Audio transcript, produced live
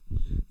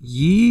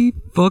Ye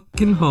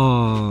fucking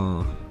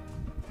haw.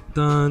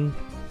 Done.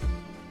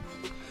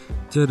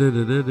 Dun.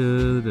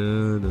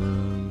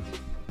 Dun.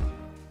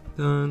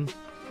 Dun.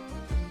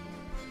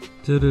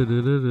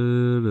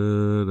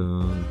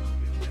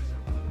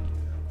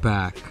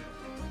 Back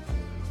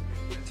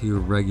to your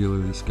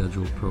regularly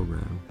scheduled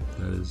program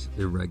that is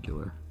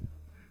irregular.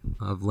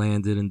 I've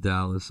landed in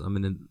Dallas. I'm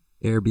in an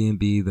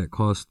Airbnb that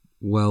cost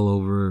well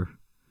over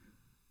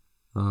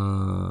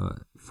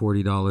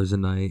 $40 a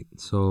night,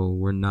 so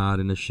we're not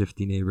in a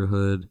shifty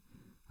neighborhood.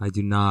 I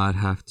do not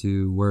have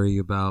to worry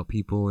about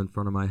people in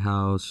front of my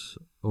house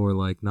or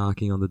like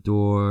knocking on the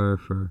door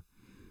for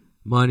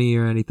money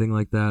or anything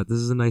like that. This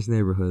is a nice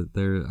neighborhood.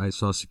 There, I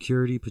saw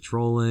security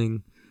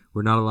patrolling.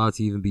 We're not allowed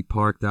to even be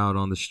parked out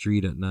on the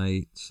street at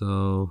night,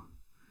 so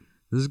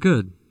this is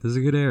good. This is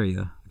a good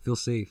area. I feel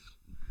safe.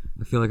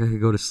 I feel like I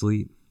could go to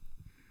sleep.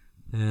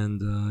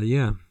 And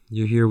yeah,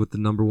 you're here with the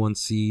number one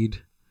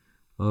seed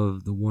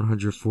of the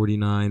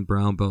 149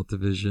 Brown Belt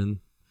Division,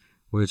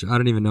 which I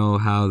don't even know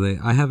how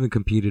I haven't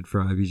competed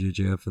for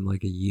IBJJF in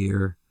like a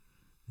year,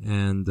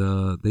 and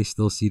they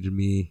still seeded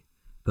me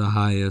the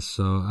highest,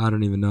 so I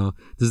don't even know.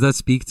 Does that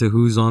speak to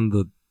who's on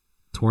the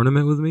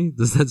tournament with me?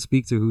 Does that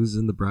speak to who's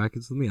in the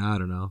brackets with me? I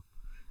don't know.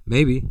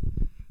 Maybe.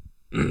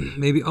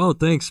 Maybe. Oh,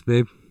 thanks,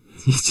 babe.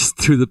 He just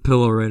threw the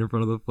pillow right in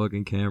front of the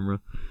fucking camera.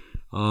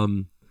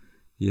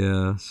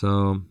 Yeah,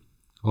 so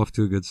off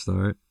to a good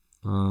start.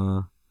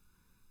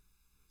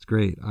 It's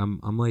great.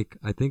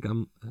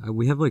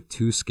 We have like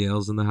two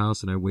scales in the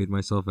house, and I weighed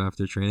myself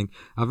after training.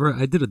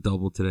 I did a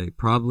double today.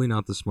 Probably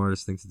not the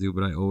smartest thing to do,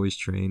 but I always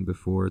train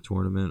before a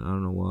tournament. I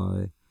don't know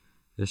why.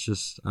 It's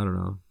just, I don't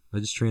know. I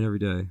just train every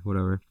day,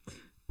 whatever.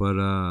 But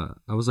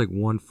I was like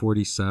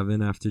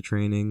 147 after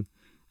training,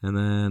 and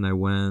then I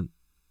went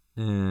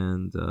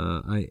and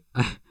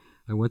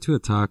I went to a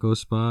taco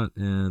spot,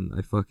 and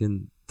I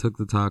fucking took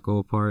the taco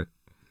apart,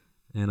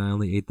 and I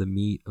only ate the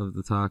meat of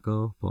the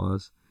taco.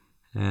 Pause.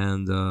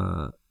 And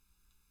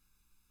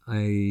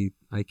I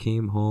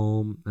came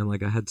home, and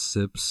like I had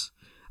sips.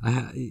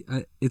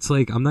 It's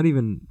like I'm not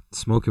even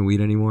smoking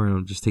weed anymore, and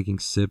I'm just taking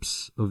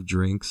sips of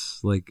drinks,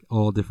 like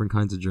all different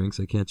kinds of drinks.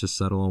 I can't just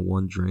settle on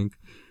one drink.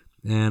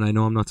 And I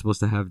know I'm not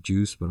supposed to have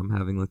juice, but I'm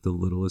having like the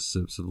littlest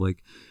sips of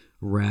like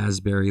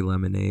raspberry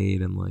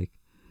lemonade and like,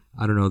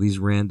 I don't know, these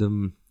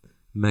random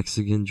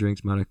Mexican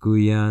drinks,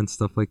 maracuya and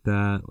stuff like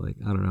that. Like,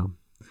 I don't know.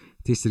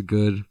 It tasted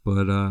good,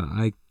 but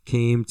I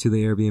came to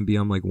the Airbnb.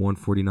 I'm like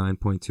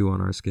 149.2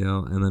 on our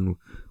scale, and then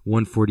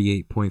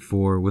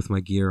 148.4 with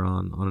my gear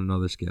on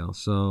another scale.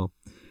 So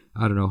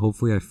I don't know.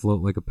 Hopefully I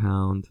float like a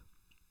pound.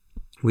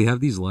 We have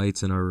these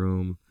lights in our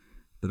room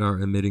that are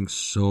emitting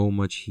so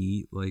much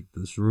heat. Like,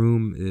 this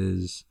room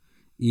is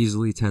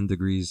easily 10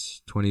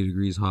 degrees, 20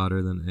 degrees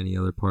hotter than any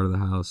other part of the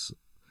house.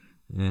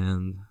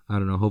 And I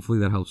don't know. Hopefully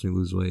that helps me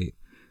lose weight.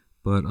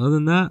 But other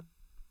than that,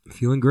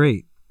 feeling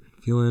great.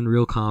 Feeling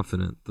real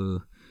confident.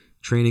 The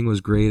training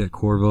was great at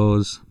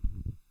Corvo's.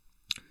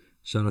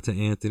 Shout out to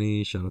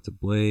Anthony. Shout out to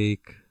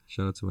Blake.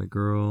 Shout out to my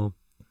girl.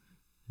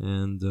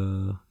 And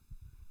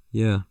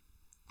yeah,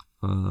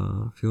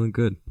 feeling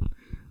good.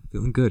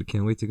 Feeling good.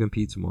 Can't wait to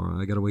compete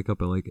tomorrow. I gotta wake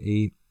up at like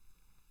 8.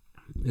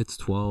 It's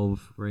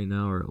 12 right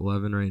now, or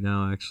 11 right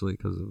now actually,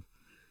 because of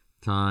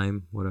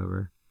time.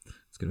 Whatever.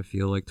 It's gonna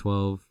feel like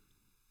 12.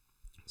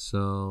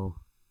 So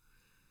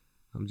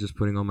I'm just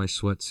putting on my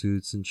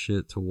sweatsuits and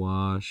shit to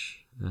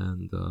wash,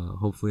 and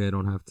hopefully I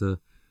don't have to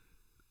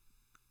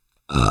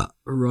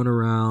run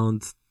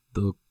around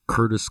the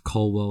Curtis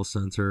Culwell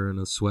Center in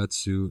a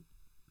sweatsuit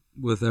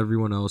with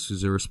everyone else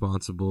who's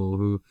irresponsible,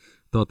 who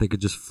thought they could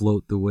just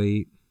float the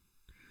weight.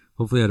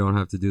 Hopefully I don't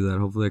have to do that.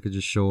 Hopefully I could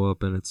just show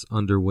up and it's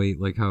underweight,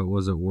 like how it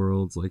was at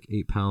Worlds, like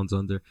 8 pounds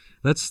under.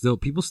 That's still,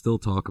 people still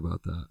talk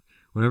about that.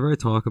 Whenever I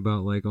talk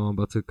about like, oh, I'm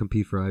about to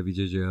compete for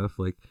IBJJF,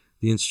 like,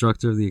 the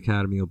instructor of the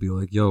academy will be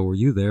like, yo, were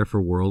you there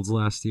for Worlds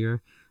last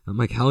year? I'm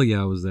like, hell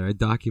yeah, I was there. I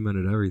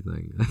documented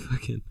everything.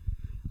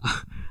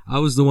 I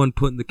was the one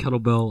putting the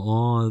kettlebell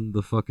on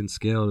the fucking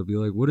scale to be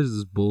like, what is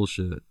this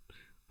bullshit?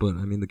 But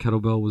I mean, the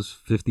kettlebell was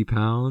 50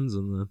 pounds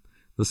and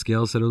the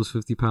scale said it was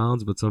 50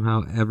 pounds, but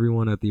somehow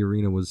everyone at the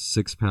arena was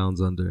 6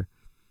 pounds under.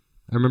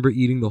 I remember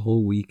eating the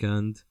whole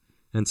weekend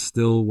and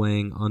still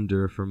weighing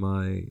under for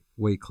my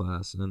weight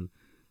class. And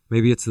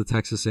maybe it's the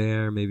Texas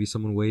air. Maybe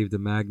someone waved a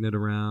magnet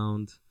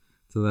around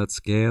to that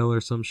scale or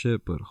some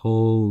shit, but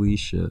holy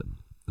shit,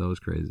 that was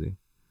crazy.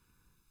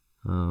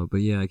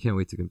 But yeah, I can't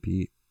wait to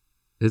compete.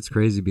 It's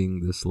crazy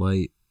being this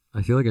light.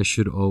 I feel like I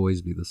should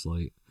always be this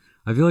light.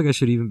 I feel like I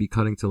should even be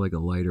cutting to like a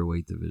lighter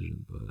weight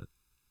division, but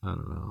I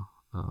don't know.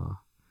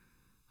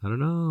 I don't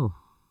know.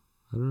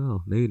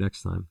 Maybe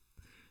next time.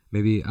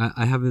 Maybe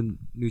I have a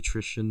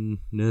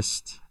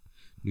nutritionalist.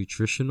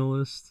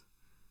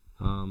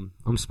 I'm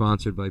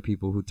sponsored by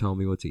people who tell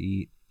me what to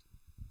eat,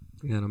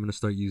 and I'm gonna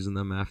start using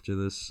them after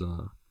this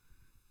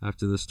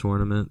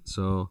tournament.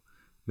 So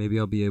maybe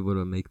I'll be able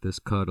to make this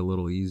cut a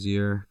little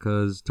easier,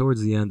 because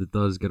towards the end it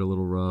does get a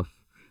little rough.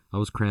 I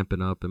was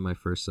cramping up in my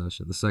first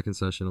session. The second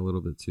session a little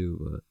bit too,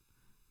 but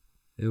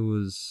it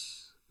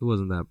was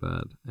wasn't that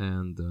bad.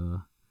 And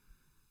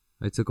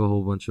I took a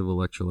whole bunch of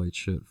electrolyte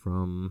shit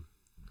from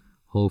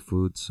Whole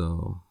Foods,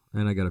 so,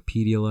 and I got a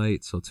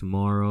Pedialyte, so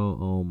tomorrow,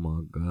 oh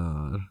my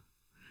god.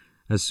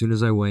 As soon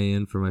as I weigh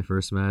in for my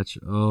first match,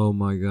 oh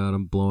my god,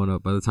 I'm blowing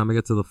up. By the time I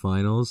get to the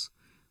finals,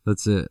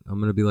 that's it. I'm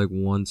gonna be like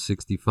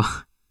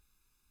 165.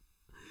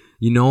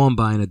 You know I'm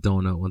buying a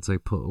donut once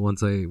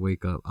I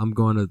wake up. I'm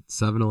going to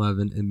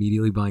 7-Eleven,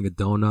 immediately buying a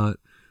donut,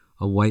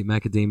 a white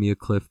macadamia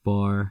Cliff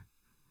bar,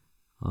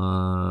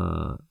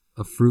 a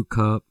fruit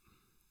cup,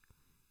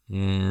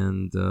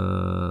 and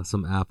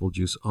some apple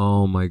juice.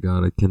 Oh my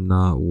god, I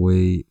cannot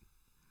wait.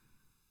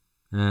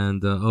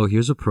 And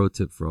here's a pro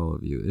tip for all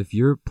of you. If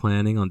you're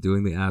planning on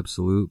doing the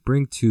absolute,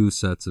 bring 2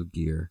 sets of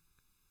gear.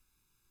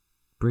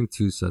 Bring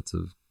 2 sets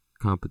of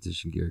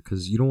competition gear,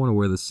 because you don't want to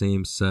wear the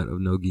same set of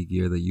no-gi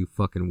gear that you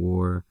fucking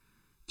wore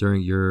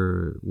during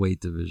your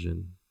weight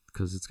division,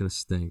 because it's going to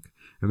stink.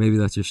 Or maybe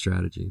that's your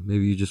strategy.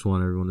 Maybe you just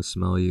want everyone to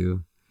smell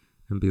you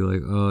and be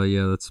like, oh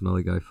yeah, that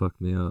smelly guy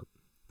fucked me up.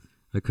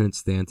 I couldn't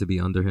stand to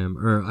be under him.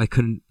 Or I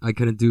couldn't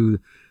do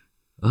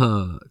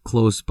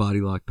close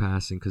body lock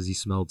passing because he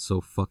smelled so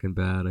fucking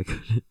bad. I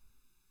couldn't.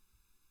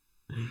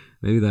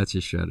 Maybe that's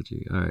your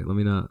strategy. All right, let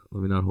me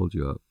not hold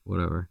you up.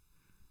 Whatever.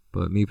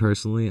 But me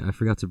personally, I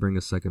forgot to bring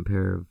a second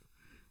pair of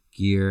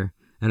gear.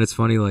 And it's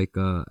funny, like,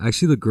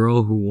 actually the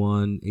girl who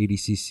won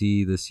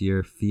ADCC this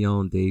year,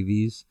 Fiona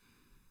Davies,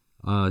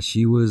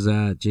 she was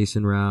at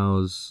Jason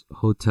Rao's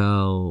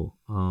hotel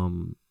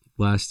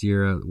last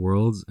year at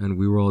Worlds, and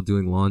we were all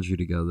doing laundry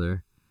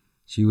together.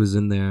 She was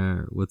in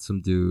there with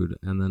some dude,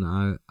 and then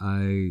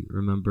I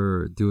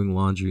remember doing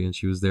laundry, and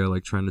she was there,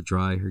 like, trying to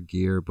dry her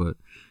gear, but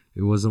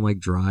it wasn't like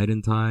dried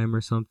in time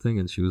or something,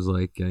 and she was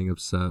like getting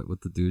upset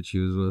with the dude she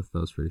was with.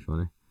 That was pretty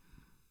funny.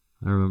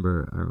 I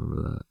remember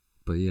that.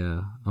 But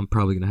yeah, I'm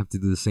probably gonna have to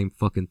do the same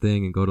fucking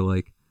thing and go to,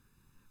 like,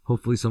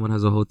 hopefully someone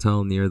has a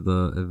hotel near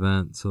the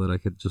event so that I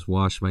could just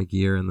wash my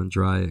gear and then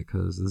dry it,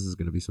 because this is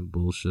gonna be some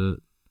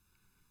bullshit.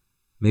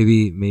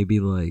 Maybe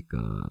I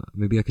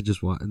could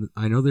just watch.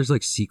 I know there's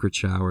like secret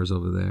showers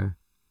over there.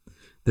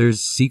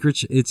 It's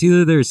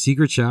either there's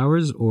secret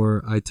showers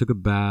or I took a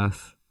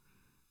bath.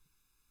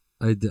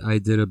 I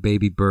did a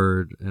baby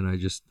bird, and I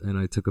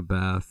took a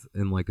bath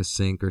in like a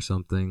sink or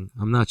something.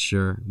 I'm not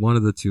sure. One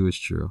of the two is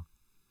true.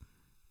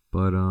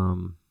 But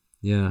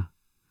yeah.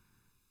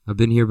 I've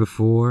been here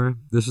before.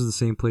 This was the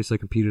same place I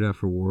competed at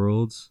for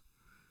Worlds.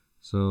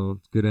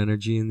 So, good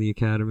energy in the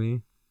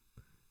academy.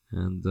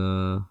 And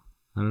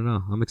I don't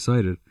know. I'm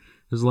excited.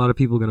 There's a lot of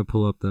people going to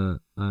pull up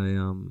that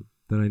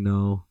I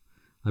know.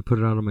 I put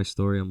it out on my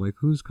story. I'm like,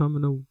 "Who's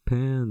coming to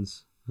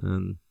Pans?"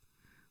 And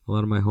a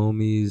lot of my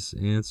homies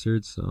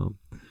answered, so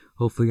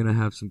hopefully gonna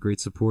have some great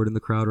support in the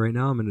crowd. Right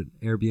now I'm in an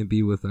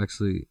Airbnb with,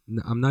 actually,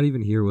 I'm not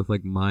even here with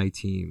like my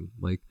team,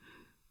 like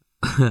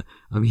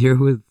I'm here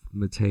with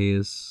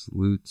Mateus,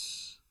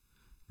 Lutz,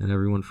 and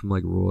everyone from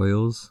like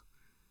Royals.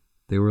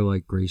 They were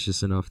like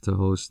gracious enough to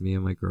host me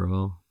and my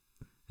girl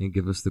and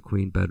give us the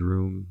queen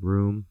bedroom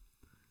room,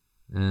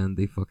 and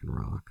they fucking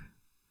rock.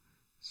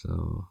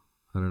 So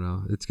I don't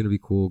know, it's gonna be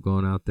cool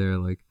going out there.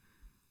 Like,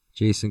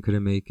 Jason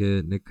couldn't make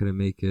it, Nick couldn't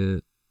make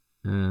it.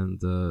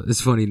 And it's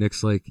funny,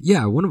 Nick's like,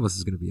 yeah, one of us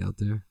is gonna be out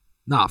there.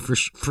 Nah, for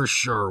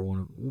sure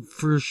one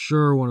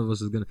of us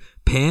is gonna.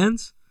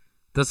 Pans?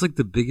 That's like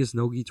the biggest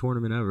no-gi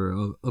tournament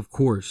ever. Of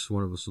course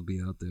one of us will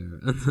be out there.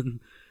 And then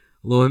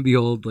lo and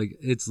behold, like,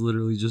 it's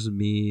literally just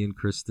me and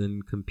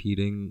Kristen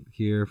competing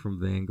here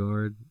from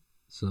Vanguard.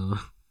 So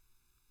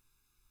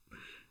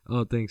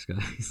oh, thanks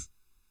guys.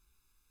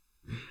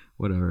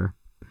 Whatever,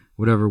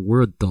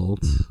 we're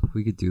adults,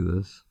 we could do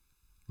this.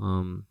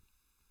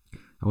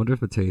 I wonder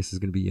if Mateus is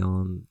going to be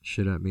yelling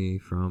shit at me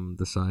from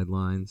the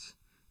sidelines.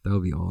 That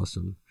would be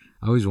awesome.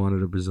 I always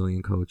wanted a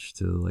Brazilian coach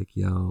to, like,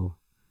 yell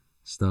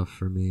stuff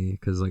for me,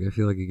 because, like, I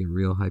feel like I get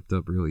real hyped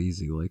up real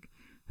easy. Like,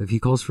 if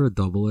he calls for a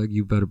double leg,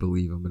 you better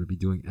believe I'm going to be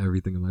doing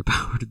everything in my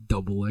power to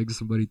double leg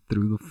somebody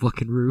through the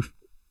fucking roof.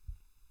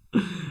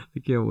 I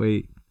can't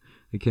wait.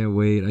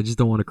 I just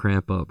don't want to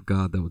cramp up.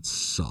 God, that would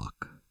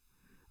suck.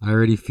 I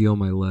already feel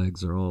my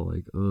legs are all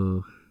like,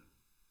 ugh.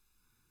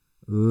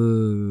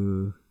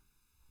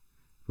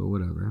 But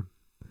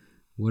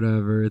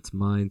whatever, it's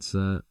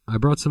mindset. I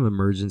brought some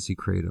emergency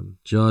kratom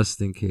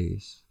just in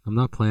case. I'm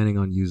not planning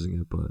on using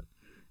it, but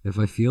if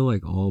I feel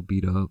like all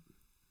beat up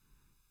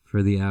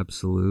for the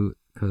absolute,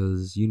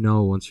 because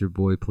once your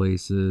boy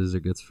places or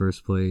gets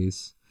first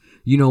place,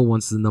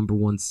 once the number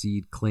 1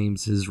 seed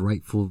claims his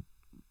rightful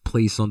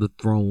place on the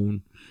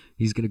throne,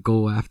 he's gonna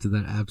go after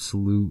that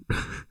absolute.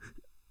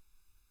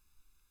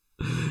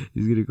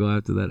 He's gonna go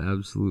after that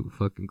absolute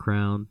fucking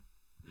crown.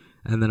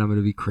 And then I'm going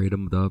to be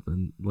kratomed up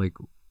and, like,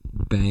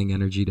 bang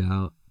energied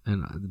out.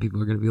 And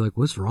people are going to be like,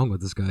 what's wrong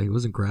with this guy? He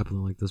wasn't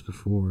grappling like this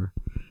before.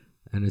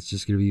 And it's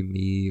just going to be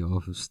me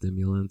off of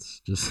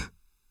stimulants, just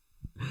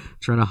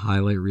trying to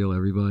highlight reel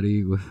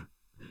everybody with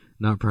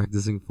not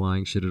practicing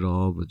flying shit at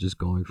all, but just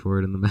going for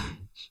it in the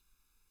match.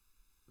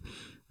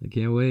 I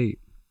can't wait.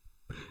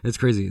 It's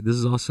crazy.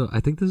 I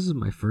think this is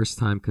my first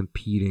time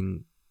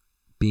competing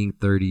being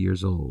 30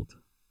 years old.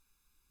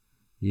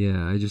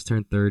 Yeah, I just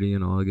turned 30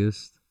 in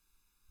August.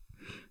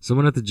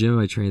 Someone at the gym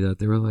I trained at,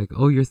 they were like,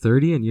 "Oh, you're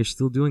 30 and you're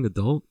still doing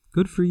adult?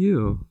 Good for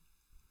you."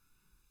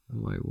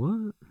 I'm like,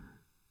 "What,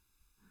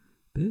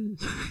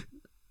 bitch?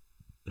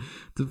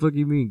 The fuck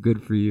you mean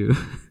good for you?"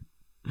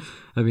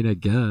 I mean, I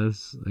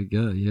guess,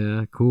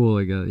 yeah, cool.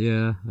 I guess,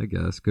 yeah, I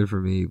guess, good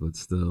for me, but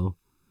still,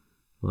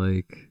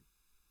 like,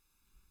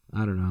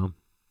 I don't know.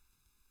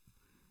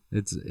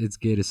 It's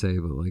gay to say,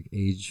 but like,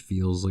 age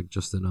feels like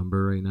just a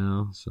number right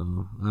now.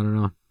 So I don't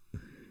know.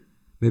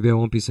 Maybe I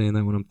won't be saying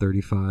that when I'm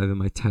 35 and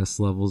my test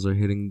levels are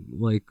hitting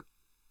like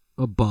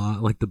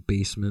like the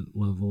basement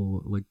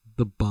level, like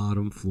the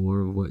bottom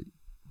floor of what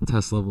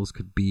test levels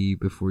could be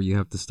before you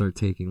have to start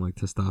taking like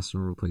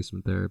testosterone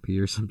replacement therapy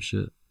or some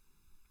shit.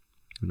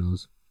 Who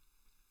knows?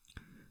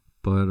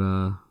 But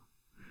I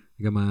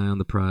got my eye on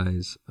the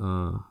prize.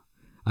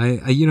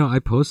 I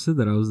posted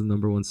that I was the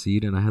number one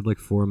seed, and I had like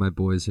four of my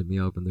boys hit me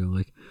up, and they're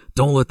like,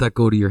 "Don't let that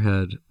go to your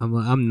head." I'm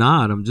like, I'm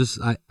not. I'm just.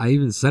 I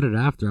even said it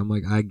after. I'm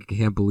like, I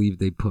can't believe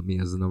they put me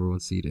as the number one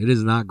seed. It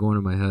is not going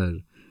to my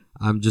head.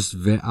 I'm just.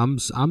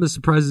 I'm as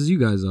surprised as you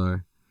guys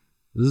are.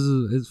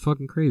 It's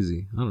fucking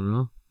crazy. I don't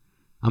know.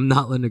 I'm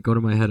not letting it go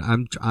to my head.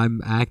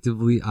 I'm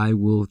actively. I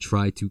will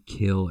try to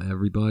kill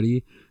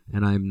everybody,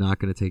 and I'm not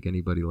gonna take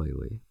anybody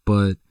lightly.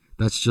 But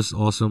that's just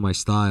also my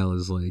style.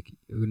 Is like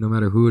no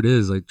matter who it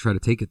is, I try to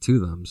take it to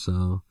them.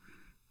 So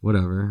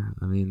whatever.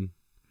 I mean,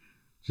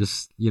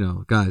 just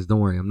guys,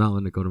 don't worry. I'm not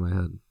letting it go to my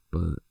head.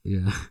 But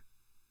yeah,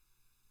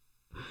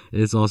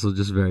 it's also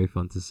just very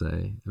fun to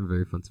say and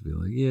very fun to be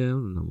like, yeah,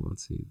 I'm the number one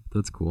seed.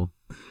 That's cool.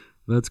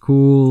 That's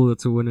cool.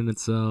 That's a win in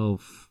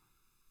itself.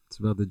 It's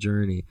about the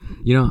journey.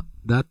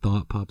 That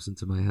thought pops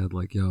into my head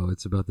like, yo,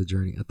 it's about the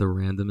journey at the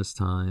randomest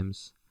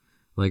times.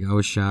 Like, I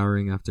was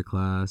showering after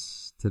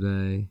class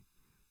today,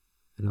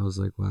 and I was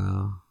like,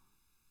 wow,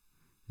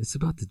 it's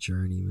about the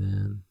journey,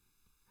 man.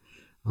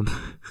 I'm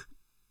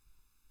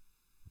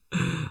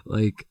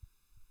like,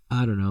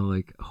 I don't know,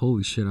 like,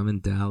 holy shit, I'm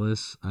in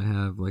Dallas. I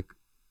have, like,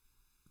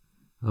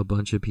 a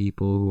bunch of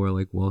people who are,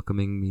 like,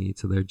 welcoming me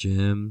to their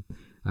gym.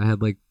 I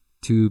had, like,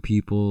 two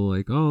people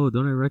like, "Oh,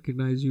 don't I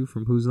recognize you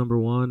from Who's Number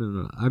One?"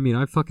 And I mean,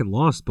 I fucking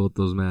lost both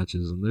those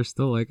matches, and they're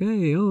still like,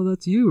 "Hey, oh,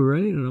 that's you,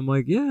 right?" And I'm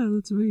like, "Yeah,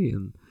 that's me,"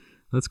 and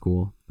that's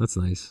cool. That's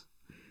nice.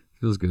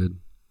 Feels good.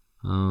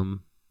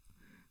 Um,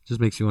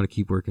 just makes me want to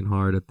keep working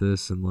hard at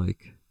this, and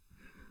like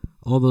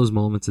all those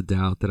moments of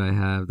doubt that I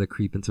have that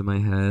creep into my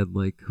head,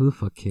 like, who the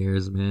fuck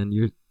cares, man?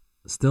 You're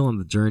still on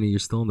the journey. You're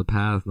still on the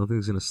path.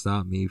 Nothing's gonna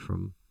stop me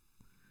from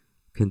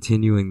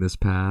continuing this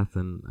path.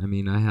 And I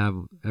mean, I have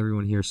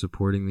everyone here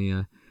supporting me.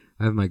 I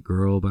have my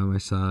girl by my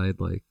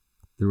side, like,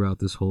 throughout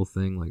this whole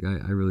thing. Like,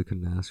 I really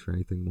couldn't ask for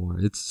anything more.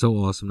 It's so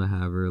awesome to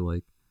have her.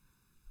 Like,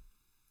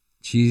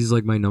 she's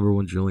like my number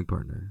one drilling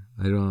partner.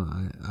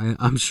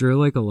 I'm sure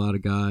like a lot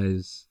of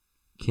guys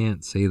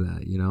can't say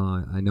that.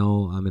 I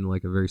know I'm in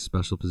like a very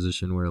special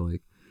position where,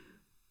 like,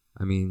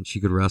 I mean, she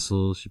could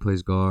wrestle, she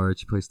plays guard,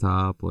 she plays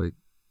top. Like,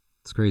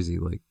 it's crazy.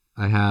 Like,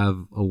 I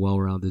have a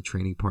well-rounded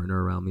training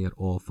partner around me at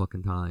all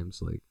fucking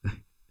times. Like,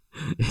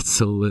 it's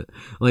so lit.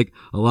 Like,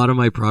 a lot of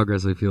my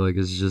progress, I feel like,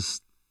 is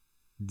just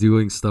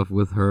doing stuff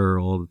with her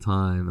all the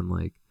time, and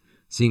like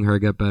seeing her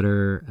get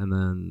better, and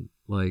then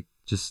like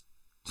just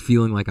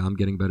feeling like I'm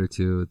getting better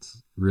too.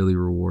 It's really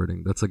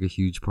rewarding. That's like a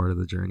huge part of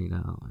the journey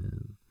now,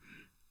 and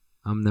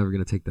I'm never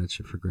gonna take that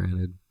shit for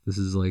granted. This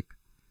is like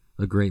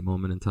a great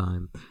moment in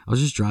time. I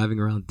was just driving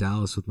around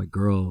Dallas with my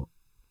girl,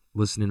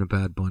 listening to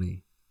Bad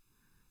Bunny.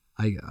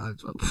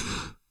 I'm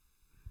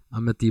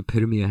at the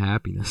epitome of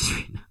happiness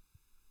right now.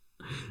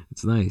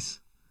 It's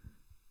nice.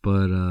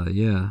 But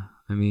yeah,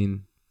 I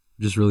mean,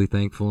 just really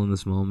thankful in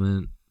this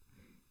moment.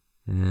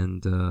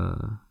 And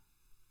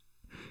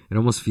it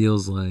almost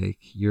feels like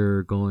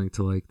you're going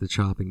to like the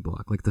chopping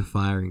block, like the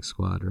firing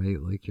squad,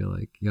 right? Like, you're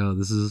like, yo,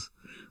 this is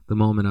the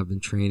moment I've been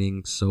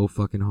training so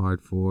fucking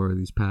hard for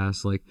these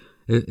past, like,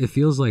 it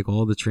feels like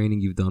all the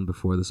training you've done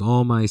before this,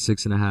 all my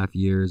 6.5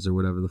 years or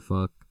whatever the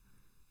fuck,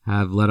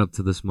 have led up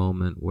to this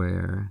moment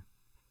where,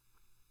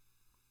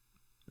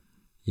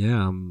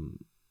 yeah, I'm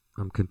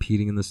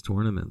competing in this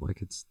tournament. Like,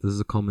 this is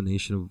a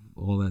culmination of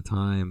all that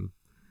time.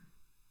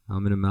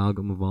 I'm an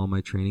amalgam of all my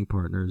training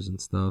partners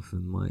and stuff,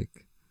 and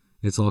like,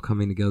 it's all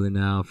coming together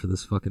now for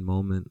this fucking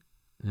moment,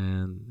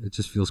 and it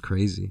just feels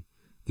crazy.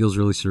 Feels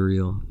really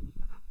surreal,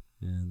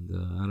 and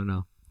I don't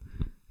know.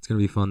 It's gonna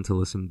be fun to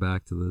listen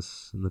back to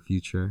this in the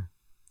future,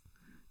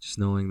 just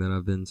knowing that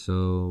I've been so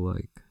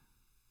like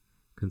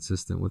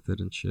consistent with it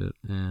and shit,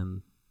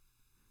 and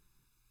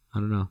I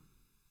don't know.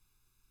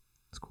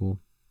 It's cool.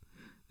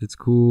 It's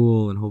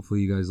cool, and hopefully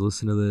you guys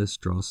listen to this,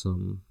 draw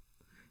some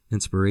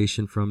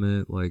inspiration from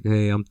it. Like,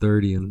 hey, I'm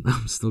 30 and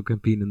I'm still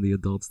competing in the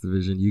adults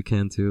division. You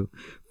can too.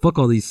 Fuck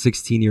all these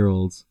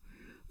 16-year-olds.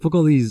 Fuck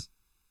all these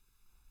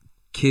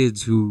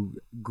kids who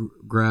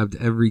grabbed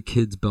every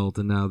kid's belt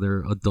and now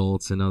they're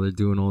adults and now they're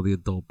doing all the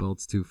adult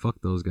belts too.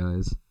 Fuck those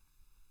guys.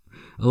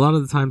 A lot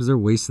of the times they're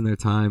wasting their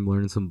time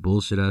learning some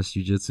bullshit ass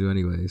jiu-jitsu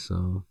anyway,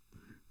 so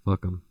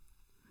fuck them.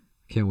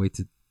 Can't wait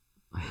to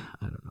I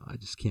don't know. I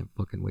just can't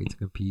fucking wait to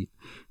compete.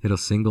 Hit a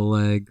single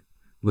leg,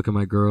 look at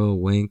my girl,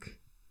 wink,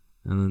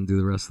 and then do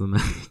the rest of the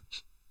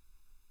match.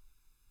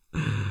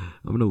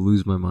 I'm gonna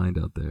lose my mind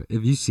out there.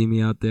 If you see me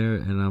out there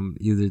and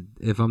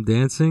if I'm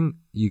dancing,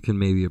 you can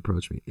maybe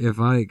approach me. If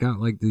I got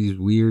like these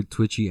weird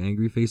twitchy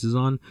angry faces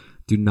on,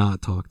 do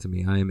not talk to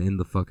me. I am in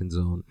the fucking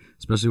zone,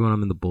 especially when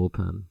I'm in the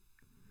bullpen.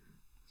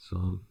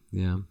 So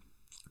yeah,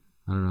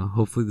 I don't know.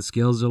 Hopefully the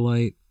scales are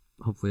light.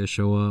 Hopefully I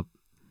show up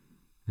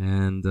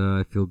and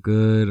I feel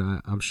good.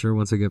 I'm sure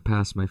once I get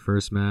past my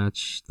first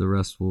match, the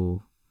rest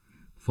will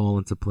fall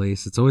into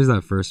place. It's always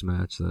that first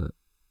match that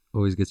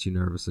always gets you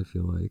nervous, I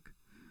feel like.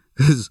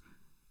 Because,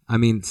 I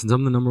mean, since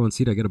I'm the number one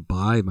seed, I got to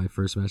buy my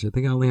first match. I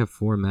think I only have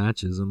 4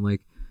 matches. I'm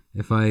like,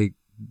 if I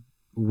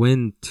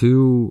win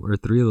 2 or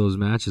 3 of those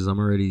matches, I'm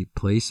already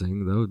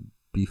placing. That would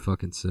be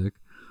fucking sick.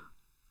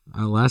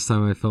 Last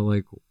time I felt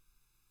like,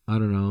 I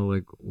don't know,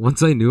 like,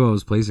 once I knew I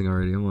was placing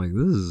already, I'm like,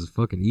 this is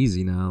fucking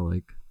easy now.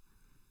 Like,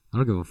 I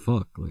don't give a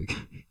fuck. Like,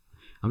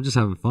 I'm just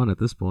having fun at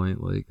this point.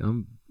 Like,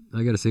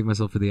 I got to save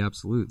myself for the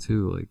absolute,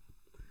 too. Like,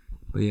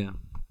 but yeah,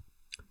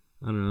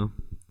 I don't know.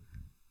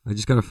 I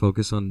just gotta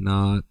focus on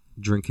not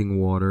drinking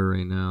water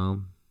right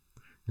now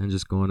and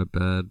just going to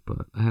bed,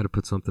 but I had to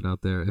put something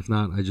out there. If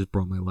not, I just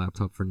brought my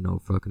laptop for no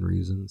fucking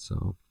reason,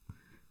 so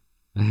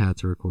I had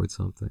to record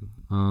something.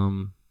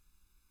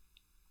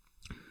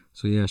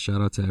 So yeah,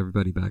 shout out to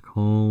everybody back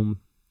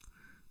home,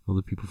 all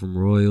the people from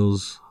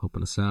Royals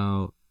helping us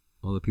out,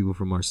 all the people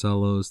from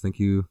Marcelo's. Thank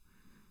you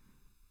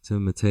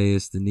to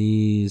Mateus,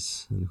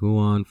 Denise, and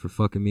Juan for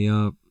fucking me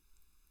up.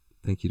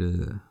 Thank you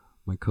to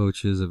my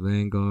coaches at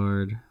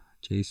Vanguard,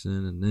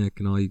 Jason and Nick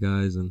and all you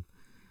guys, and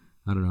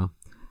I don't know.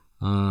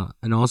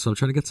 And also I'm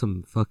trying to get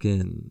some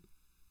fucking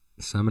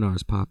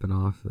seminars popping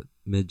off at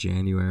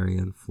mid-January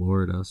in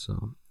Florida,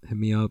 so hit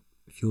me up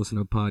if you listen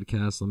to a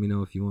podcast. Let me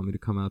know if you want me to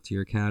come out to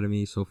your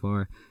academy. So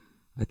far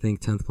I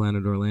think 10th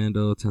Planet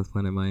Orlando, 10th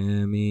Planet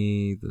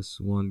Miami, this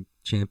one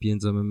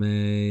Champions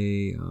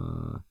MMA,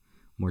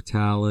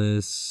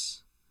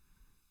 Mortalis,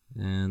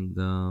 and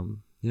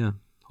yeah,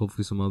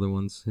 hopefully some other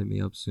ones hit me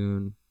up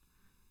soon.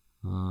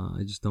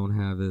 I just don't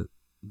have the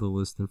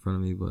list in front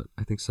of me, but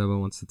I think Seba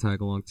wants to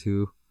tag along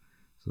too,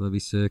 so that'd be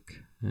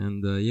sick.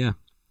 And yeah,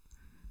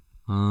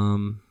 I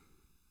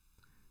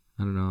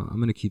don't know. I'm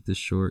gonna keep this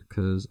short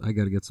because I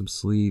gotta get some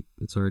sleep.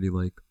 It's already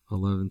like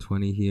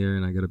 11:20 here,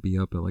 and I gotta be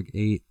up at like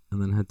 8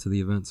 and then head to the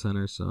event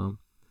center. So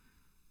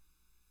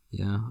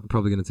yeah, I'm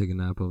probably gonna take a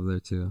nap over there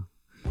too.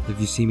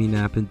 If you see me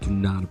napping, do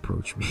not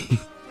approach me.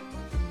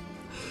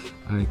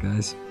 All right,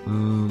 guys.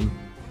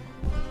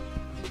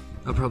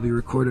 I'll probably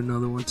record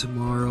another one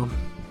tomorrow.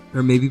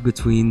 Or maybe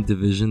between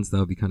divisions. That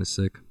would be kind of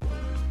sick.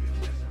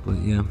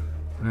 But yeah.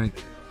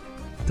 Alright.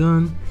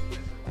 Done.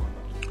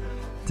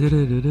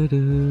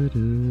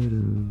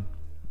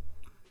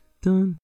 Done.